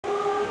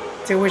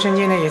这个卫生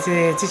间呢也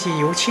是自己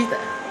油漆的，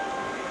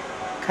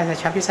看着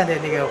墙壁上的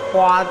那个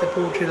花的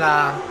布置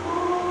啦，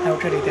还有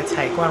这里的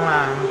采光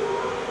啦，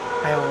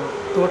还有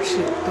多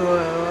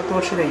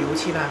次的油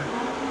漆啦。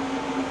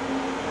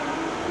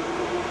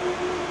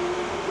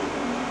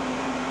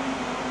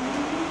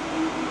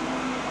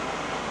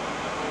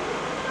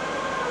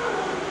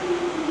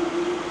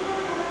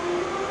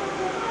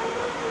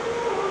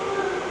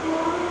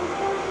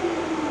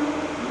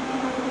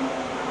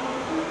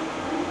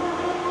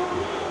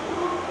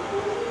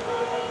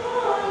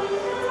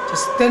这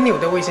是灯柳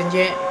的卫生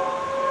间。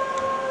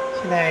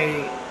现在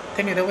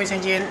灯柳的卫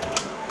生间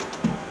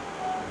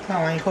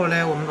看完以后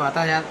呢，我们把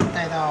大家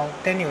带到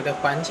灯柳的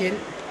房间。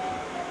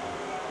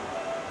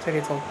这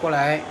里走过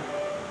来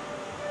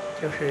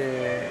就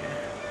是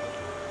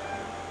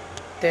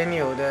灯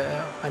柳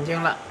的房间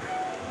了。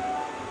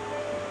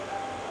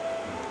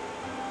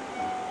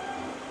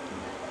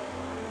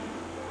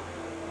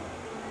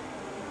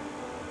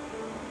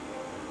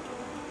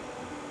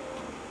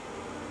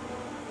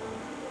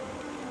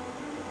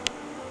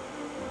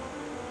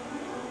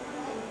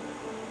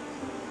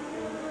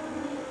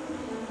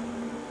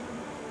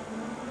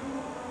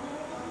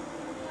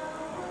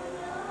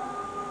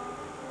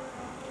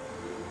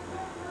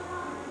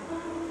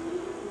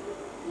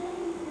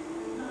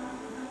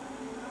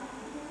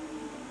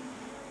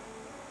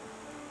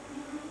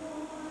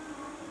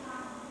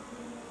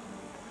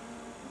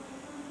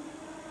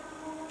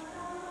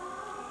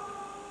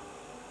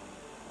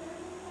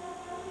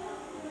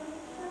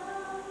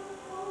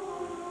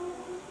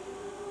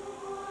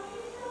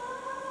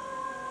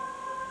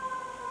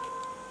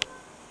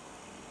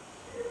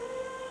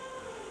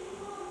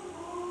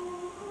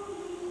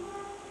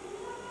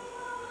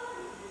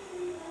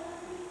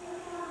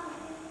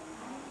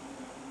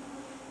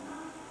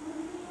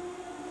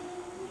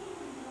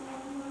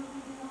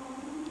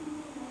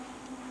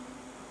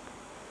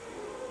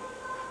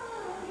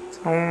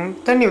从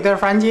灯柳的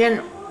房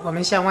间，我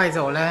们向外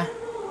走呢，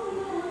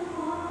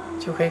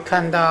就可以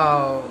看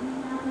到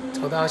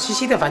走到西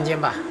西的房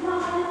间吧。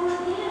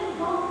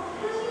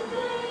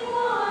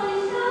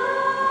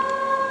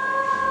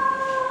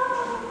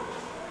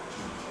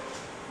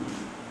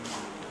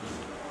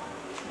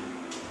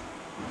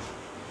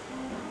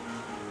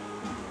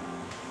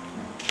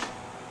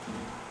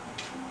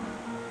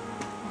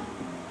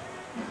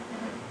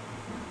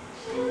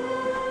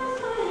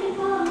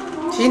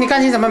西西，你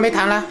钢琴怎么没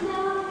弹了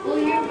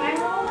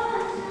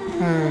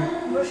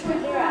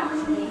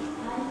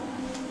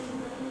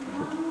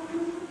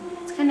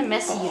？It's kind of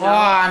messy, you know.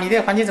 哇，你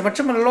的房间怎么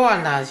这么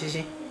乱呢，西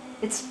西？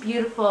 It's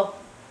beautiful.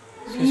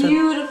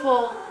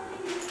 Beautiful.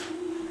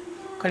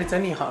 快点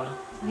整理好了。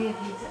 Wait,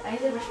 I need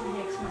to brush my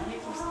hair because my hair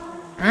keeps.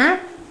 嗯？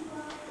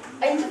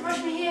 I need to brush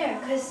my hair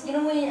because you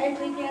know when I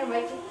play piano,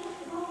 right?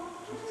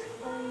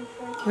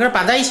 你跟它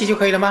绑在一起就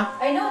可以了吗？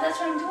 I know that's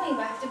what I'm doing,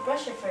 but I have to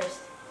brush it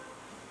first.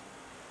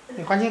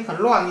 你房间很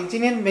乱，你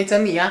今天没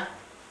整理啊？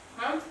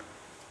 Huh?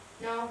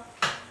 No.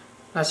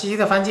 那西西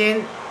的房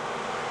间，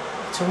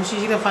从西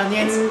西的房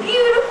间， It's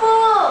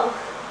beautiful.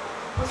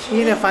 西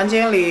西的房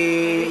间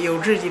里有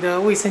自己的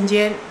卫生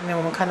间。那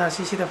我们看到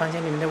西西的房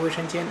间里面的卫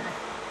生间。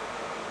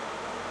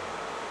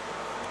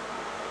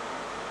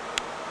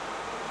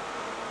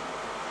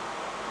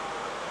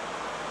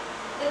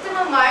 Let's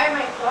admire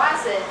my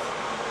closet.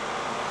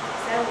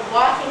 It's a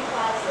walk-in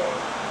closet.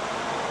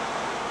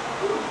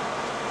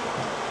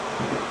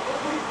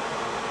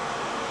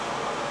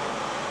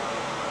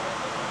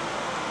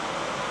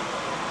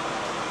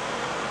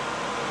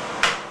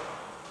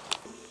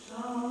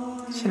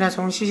 现在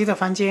从西西的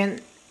房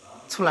间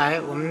出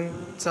来，我们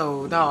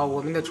走到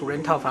我们的主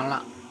人套房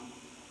了。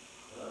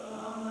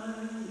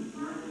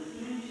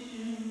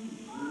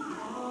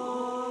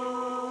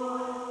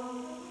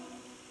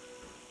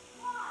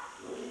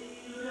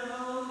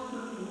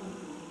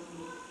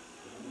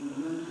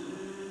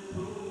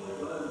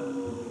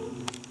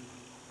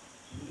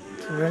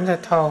主人的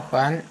套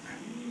房。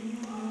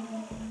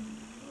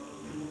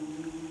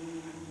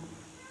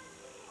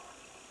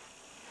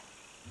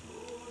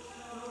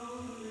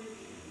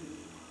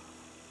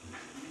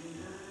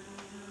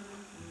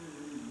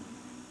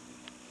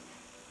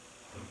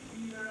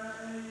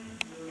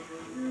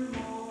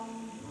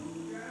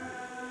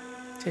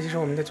 这就是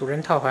我们的主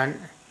人套房，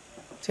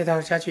这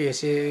套家具也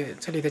是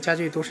这里的家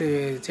具都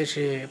是这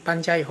次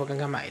搬家以后刚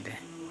刚买的，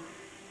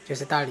就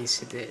是大理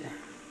石的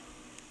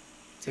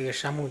这个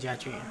杉木家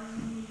具，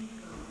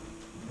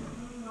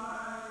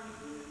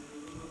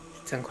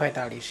整块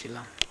大理石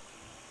了。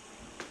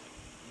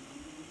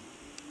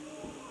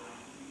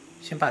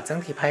先把整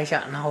体拍一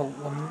下，然后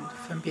我们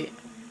分别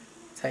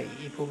再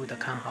一步步的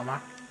看好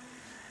吗？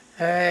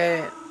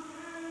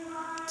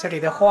这里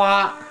的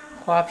花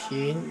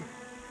瓶。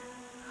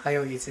 还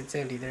有椅子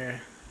这里的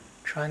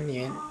窗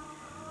帘，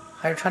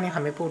还有窗帘还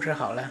没布置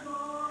好了，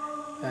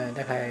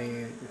大概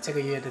这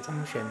个月的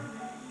中旬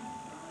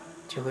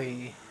就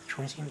会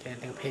重新给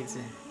那个配置。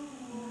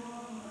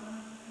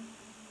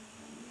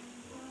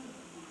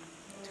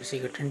这是一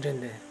个真正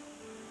的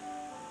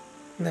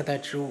热带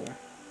植物，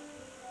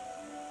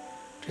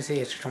这些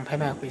也是从拍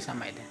卖会上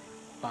买的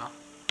花。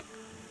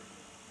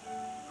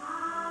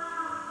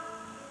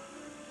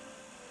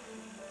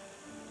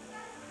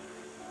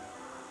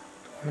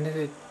我们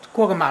这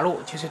过个马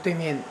路就是对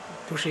面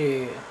都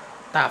是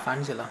大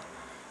房子了，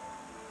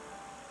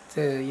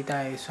这一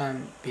带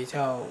算比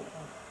较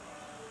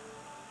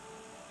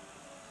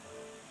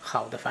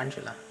好的房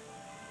子了，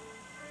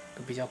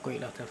都比较贵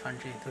了，这房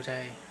子都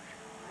在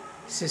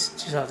至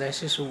少在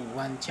45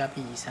万加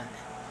币以上的。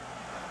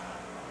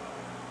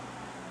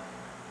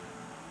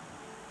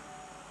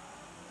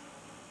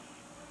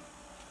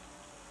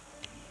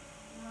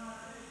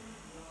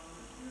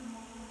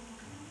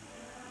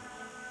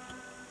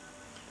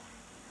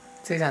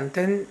这盏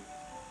灯，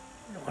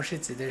我是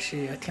指的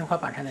是天花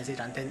板上的这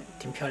盏灯，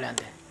挺漂亮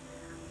的。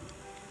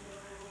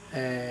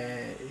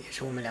也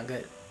是我们两个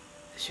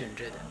选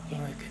择的，因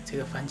为跟这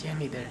个房间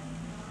里的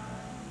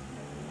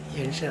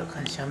颜色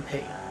很相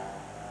配。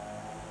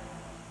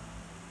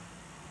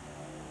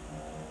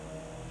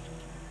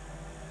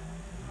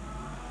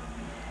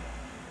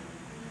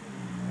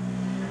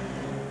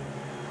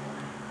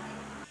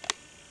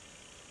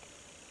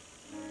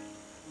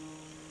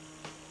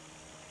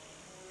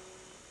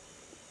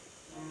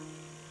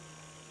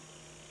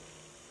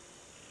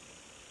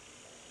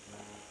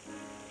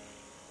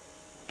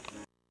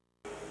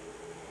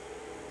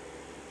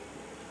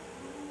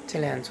这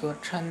两座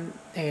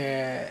那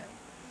个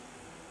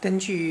灯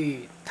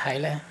具台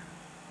呢，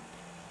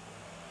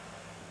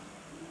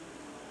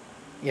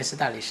也是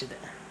大理石的，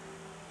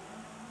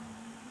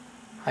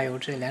还有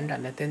这两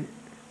盏的灯，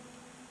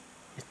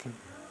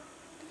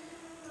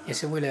也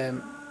是为了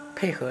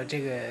配合这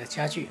个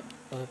家具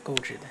而购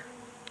置的。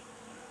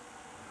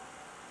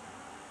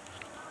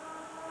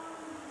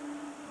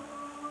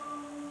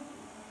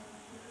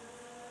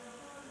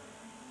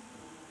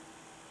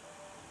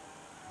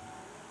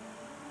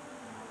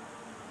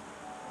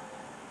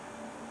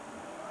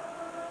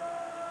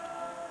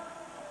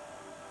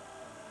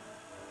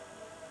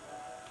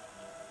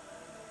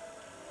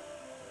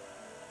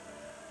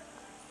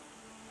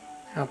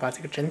然后把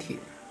这个整体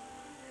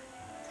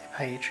再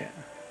拍一次。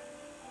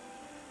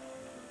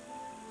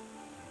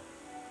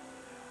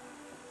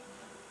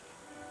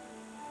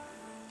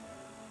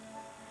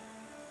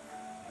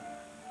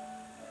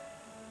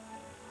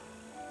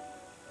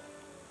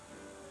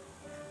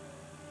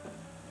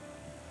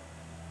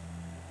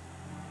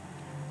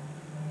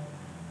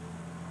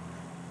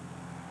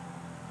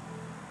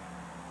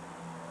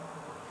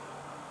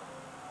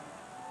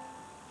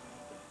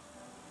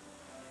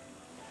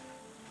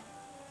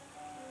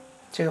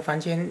这个房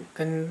间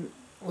跟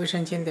卫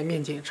生间的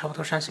面积差不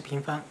多30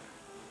平方。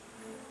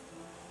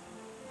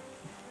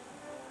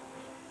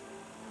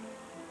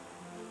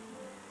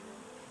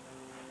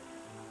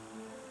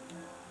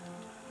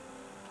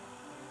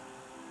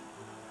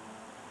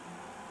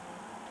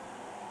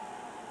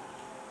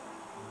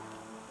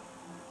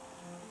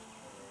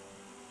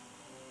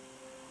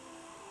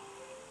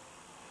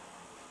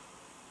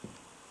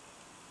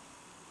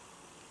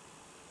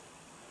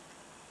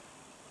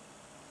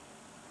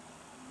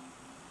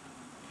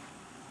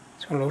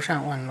从楼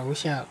上往楼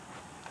下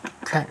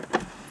看，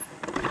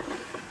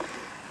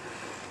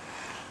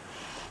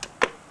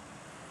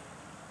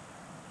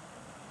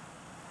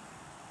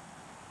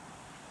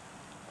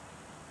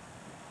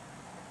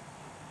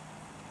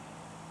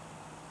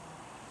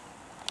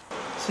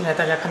现在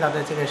大家看到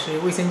的这个是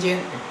卫生间。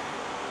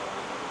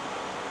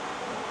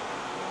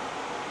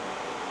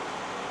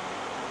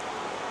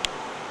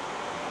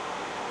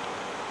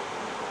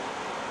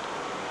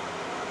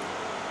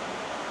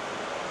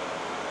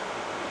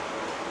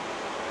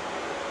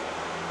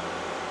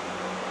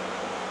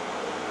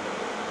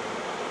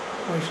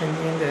卫生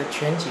间的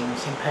全景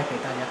先拍给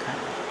大家看。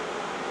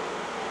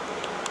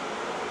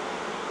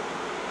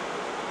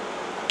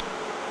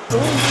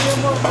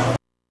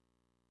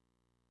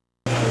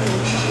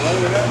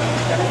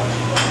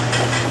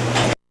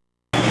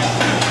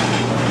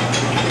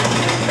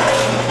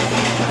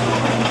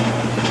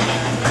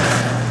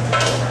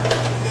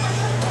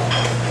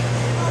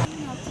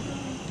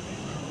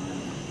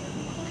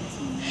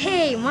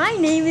Hey, my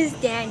name is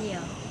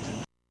Daniel.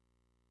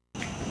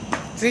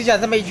 只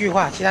讲这么一句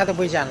话，其他都不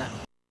会讲了。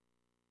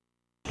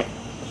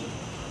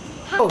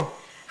Oh.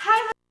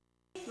 Hi,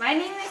 my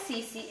name is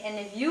Cece, and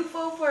if you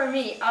vote for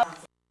me, I'll...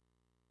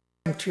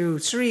 1, 2,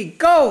 3,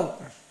 go!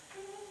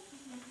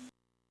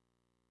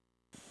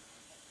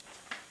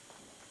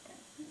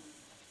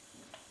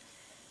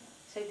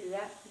 Should I do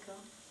that? Go.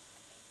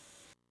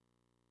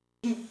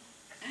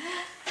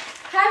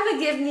 Hi,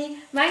 forgive me.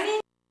 My name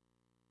is...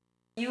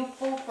 You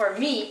vote for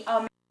me,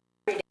 I'll make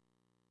every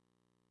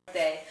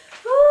day.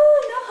 Woo,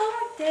 no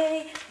homework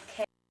day.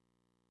 Okay.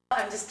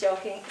 I'm just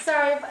joking.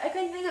 Sorry, but I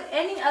couldn't think of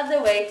any other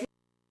way to get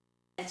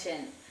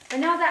attention. But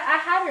now that I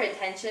have your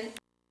attention,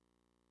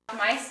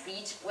 my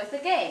speech with a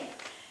game.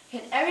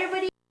 Can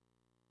everybody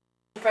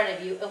in front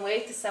of you and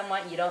wave to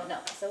someone you don't know?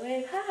 So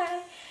wave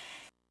hi.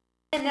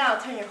 And now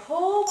turn your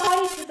whole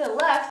body to the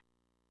left.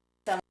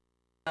 Someone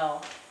you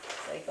know.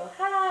 So you go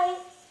hi.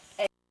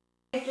 And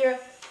if you're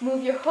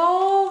Move your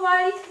whole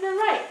body to the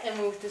right and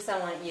move to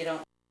someone you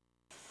don't.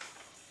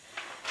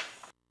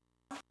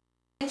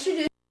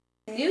 Introduce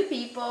new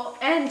people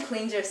and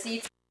clean your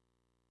seats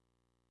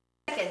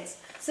in seconds.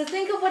 So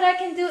think of what I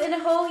can do in a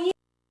whole year.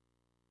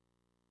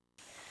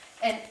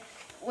 And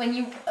when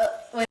you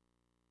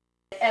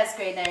as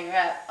grade 9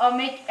 rep, I'll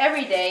make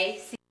every day.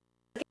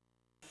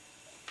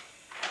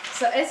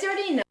 So as you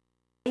already know,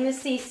 my name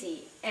is Cece,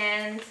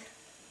 and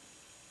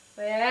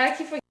I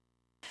keep forgetting.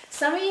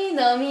 Some of you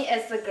know me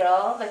as the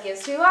girl that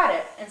gives free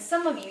water, and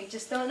some of you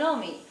just don't know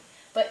me.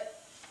 But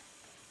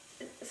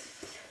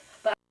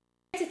I'm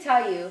here to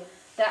tell you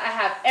that I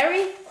have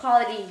every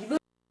quality you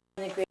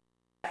in the grade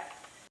 9 rep.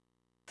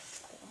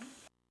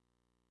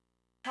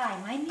 Hi,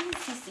 my name is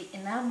Cece,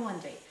 and I'm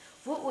wondering,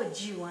 what would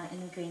you want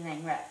in the grade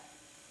 9 rep?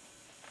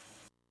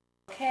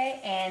 Okay,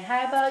 and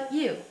how about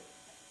you?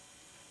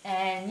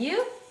 And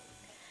you?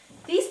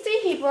 These three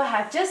people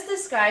have just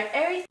described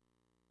everything,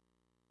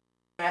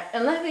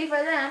 and luckily for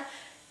them,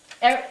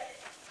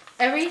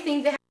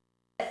 everything they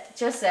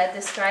just said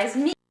describes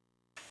me.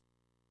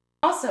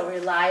 Also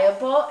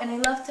reliable, and I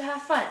love to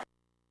have fun.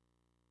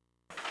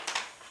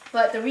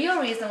 But the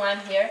real reason why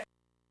I'm here is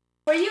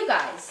for you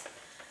guys.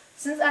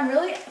 Since I'm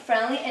really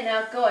friendly and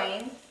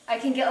outgoing, I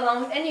can get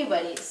along with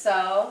anybody,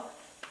 so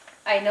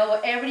I know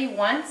what everybody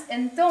wants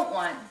and don't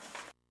want.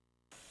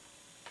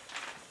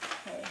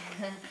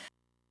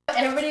 What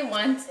everybody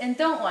wants and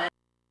don't want.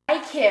 I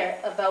care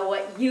about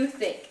what you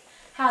think,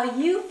 how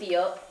you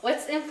feel,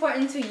 what's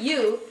important to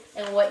you,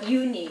 and what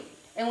you need.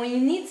 And when you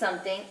need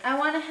something, I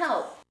want to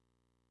help.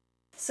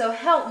 So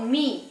help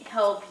me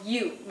help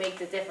you make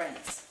the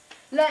difference.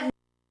 Let me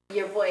be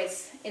your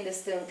voice in the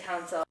student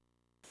council.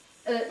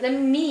 Let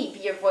me be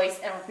your voice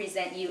and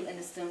represent you in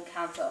the student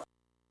council.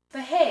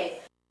 But hey,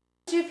 why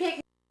did you pick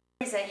me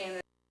to represent you in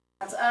the student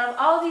council out of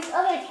all these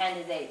other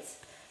candidates?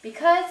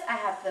 Because I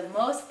have the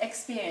most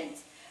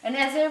experience. And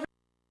as a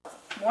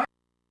result, more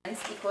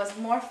experience equals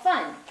more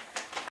fun.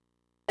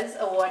 I was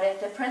awarded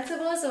the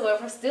Principal's Award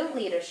for Student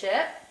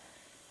Leadership.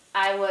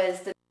 I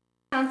was the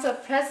council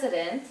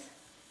president.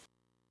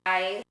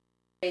 I was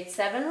grade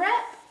 7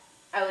 rep.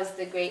 I was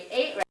the grade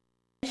 8 rep.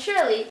 And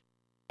surely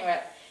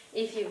rep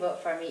if you vote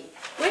for me.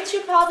 Which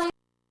you probably,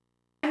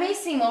 I may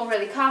seem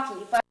overly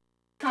cocky, but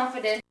I'm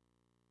confident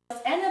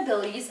and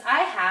abilities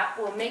I have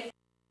will make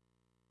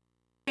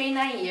grade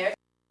 9 years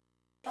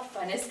the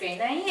funnest grade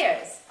 9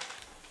 years.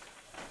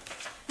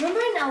 Remember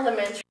in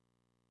elementary,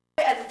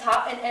 we were at the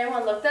top and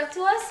everyone looked up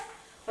to us?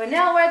 Well,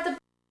 now we're at the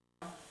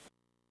bottom.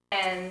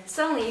 And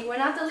suddenly, we're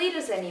not the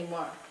leaders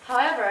anymore.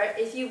 However,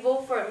 if you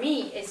vote for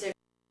me, it's your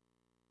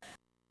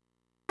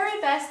very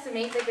best to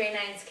make the grade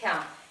 9s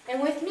count.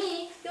 And with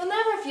me, you'll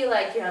never feel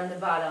like you're on the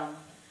bottom.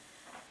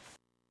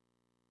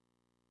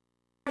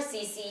 For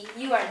Cece,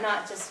 you are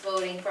not just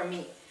voting for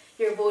me.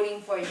 You're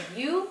voting for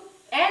you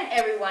and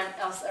everyone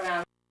else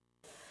around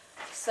you.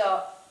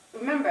 So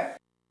remember,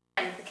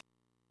 the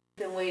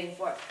you've been waiting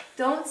for.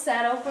 Don't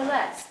settle for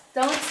less.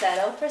 Don't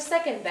settle for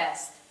second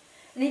best.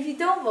 And if you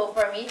don't vote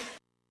for me,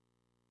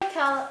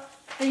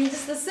 then you're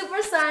just a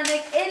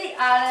supersonic,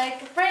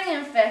 idiotic,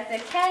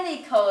 brain-infected,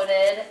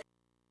 candy-coated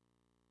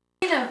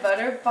peanut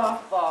butter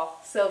ball.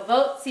 So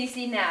vote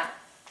Cece now.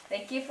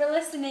 Thank you for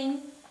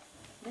listening.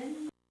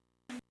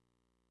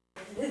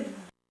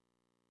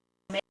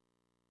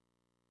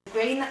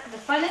 The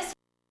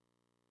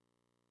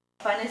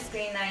funnest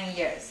grade 9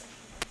 years.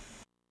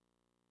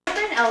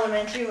 In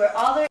elementary, we're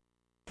all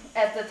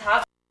at the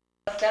top,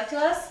 looked up to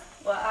us.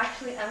 Well,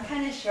 actually, I'm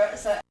kind of short,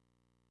 so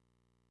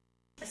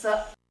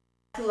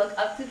to look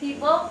up to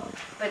people.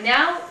 But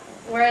now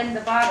we're in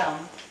the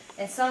bottom,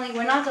 and suddenly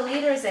we're not the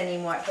leaders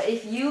anymore. But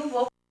if you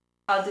vote,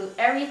 I'll do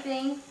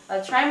everything.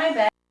 I'll try my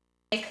best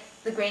to make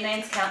the grade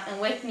 9s count, and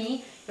with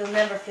me, you'll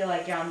never feel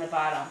like you're on the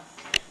bottom.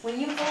 When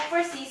you vote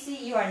for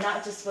Cece, you are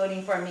not just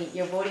voting for me.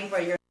 You're voting for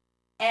your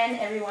and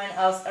everyone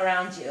else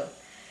around you.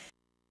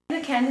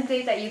 The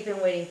candidate that you've been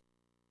waiting for.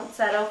 Don't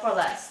settle for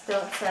less.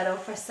 Don't settle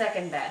for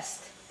second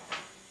best.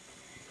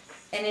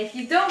 And if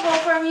you don't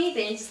vote for me,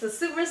 then you're just a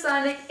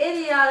supersonic,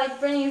 idiotic,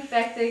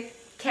 brain-infected,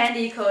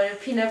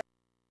 candy-coated peanut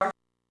butter.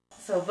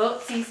 So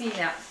vote Cece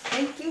now.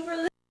 Thank you for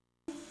listening.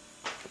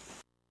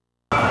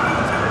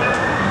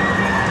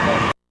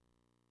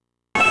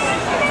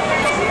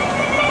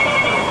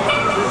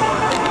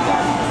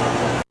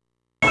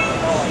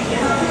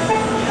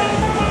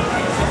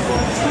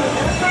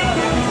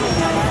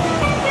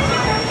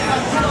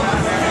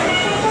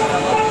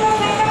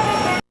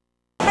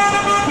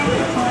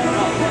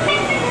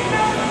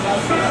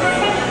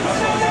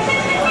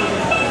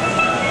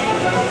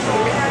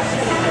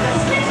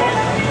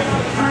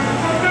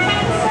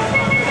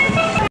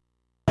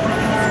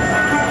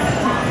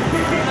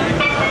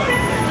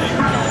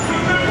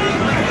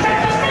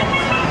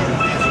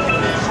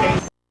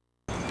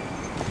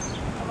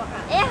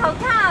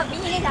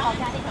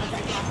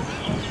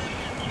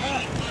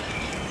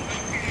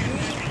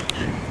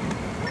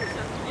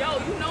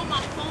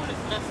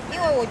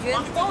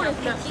 My phone is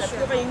messed up. You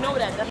already know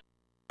that. That's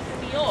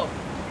me off.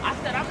 I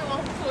said I'm the one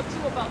who taught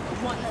you about the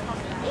one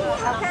coming.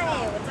 好看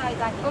哎，我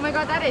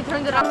they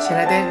turned it off. 现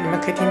在你们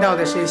可以听到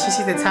的是西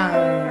西在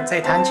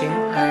弹琴，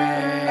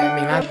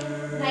闽南。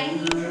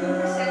 92%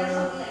 or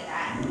something like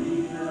that.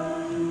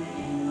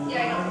 Yeah,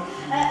 I know.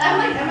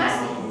 I'm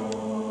asking.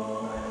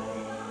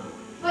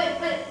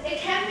 But it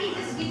can't be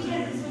this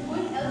weekend because we're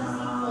going out to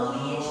see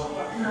foliage.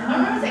 I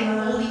don't know if it's like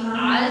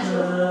foliage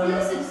or what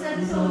is it?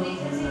 So they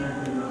can see.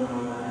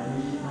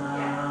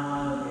 Yeah.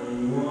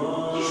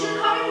 You should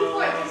have called me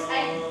before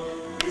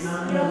because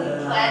you know we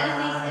plan the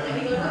things and then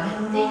we go to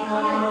a day and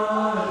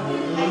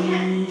I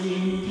can't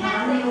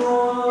like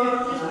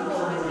there's people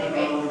over today,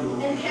 right?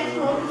 And can't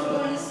tomorrow because we're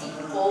going to see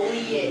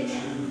foliage.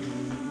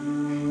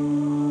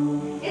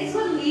 It's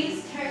when leaves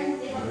turn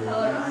different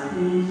colors.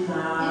 You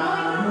know,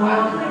 even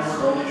wild, there's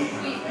so much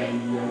trees, right?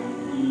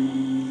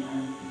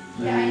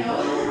 Yeah, I know.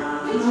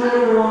 It's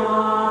really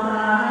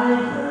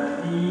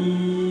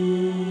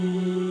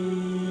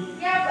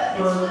yeah, but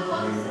it's really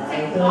cool because it's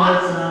like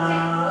lots of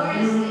like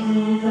forest.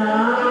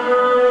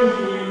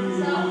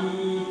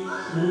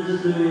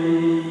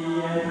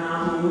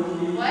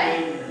 What?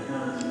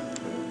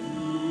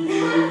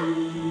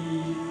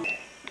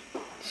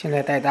 现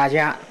在带大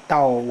家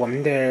到我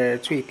们的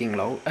最底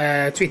楼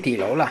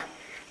了，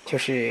就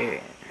是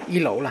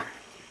1楼了。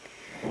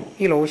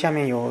1楼下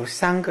面有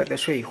3个的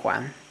睡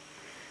环，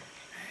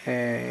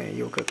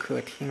有个客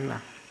厅了，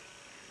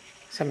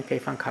上面可以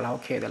放卡拉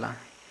OK 的啦。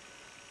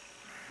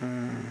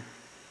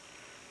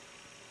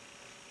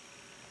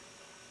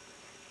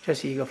这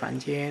是一个房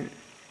间，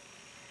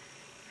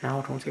然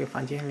后从这个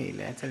房间里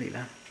来这里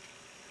了，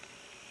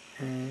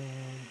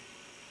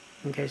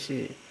应该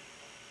是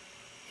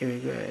有一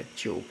个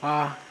酒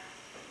吧。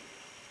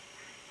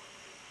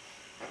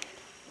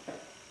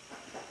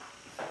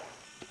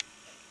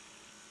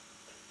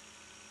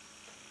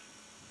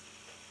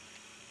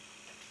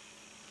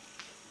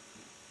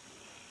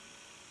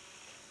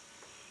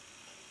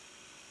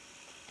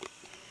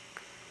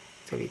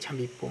这里墙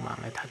壁布满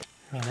了他的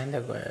闽南那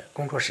个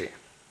工作室，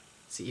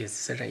也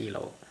是在1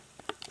楼。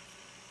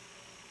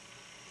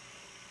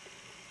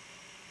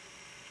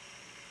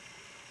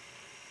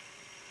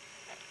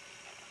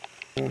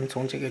我们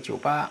从这个酒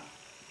吧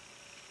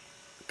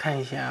看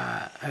一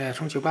下，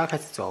从酒吧开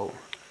始走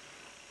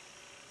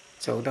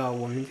到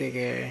我们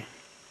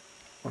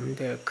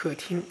的客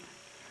厅。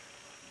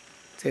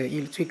这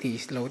最底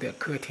楼的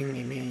客厅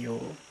里面有。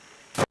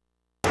 So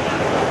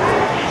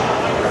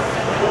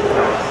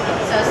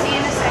see you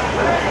in a second.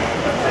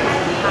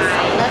 I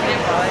love it,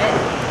 brought it.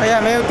 哎呀，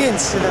没有电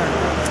池的。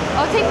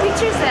 Oh, take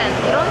pictures then.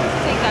 You don't have to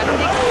take that.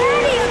 Take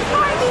Daddy, a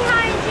car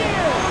behind you.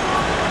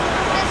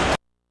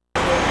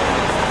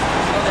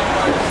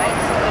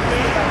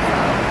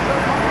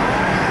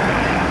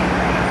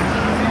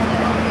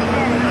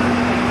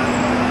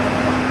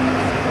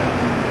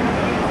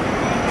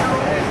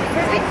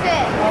 Perfect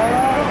fit.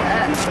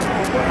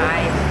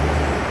 Bye.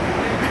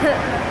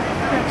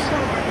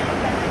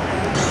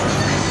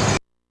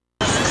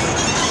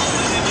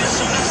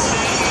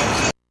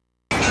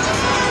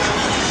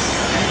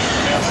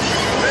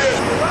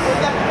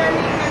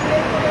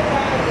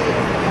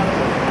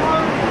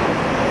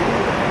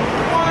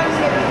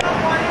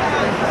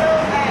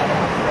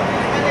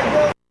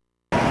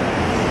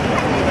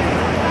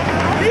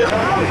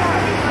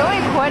 Don't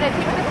record it,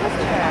 take the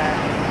picture.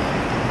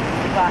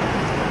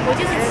 我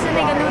就是吃那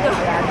个 noodle。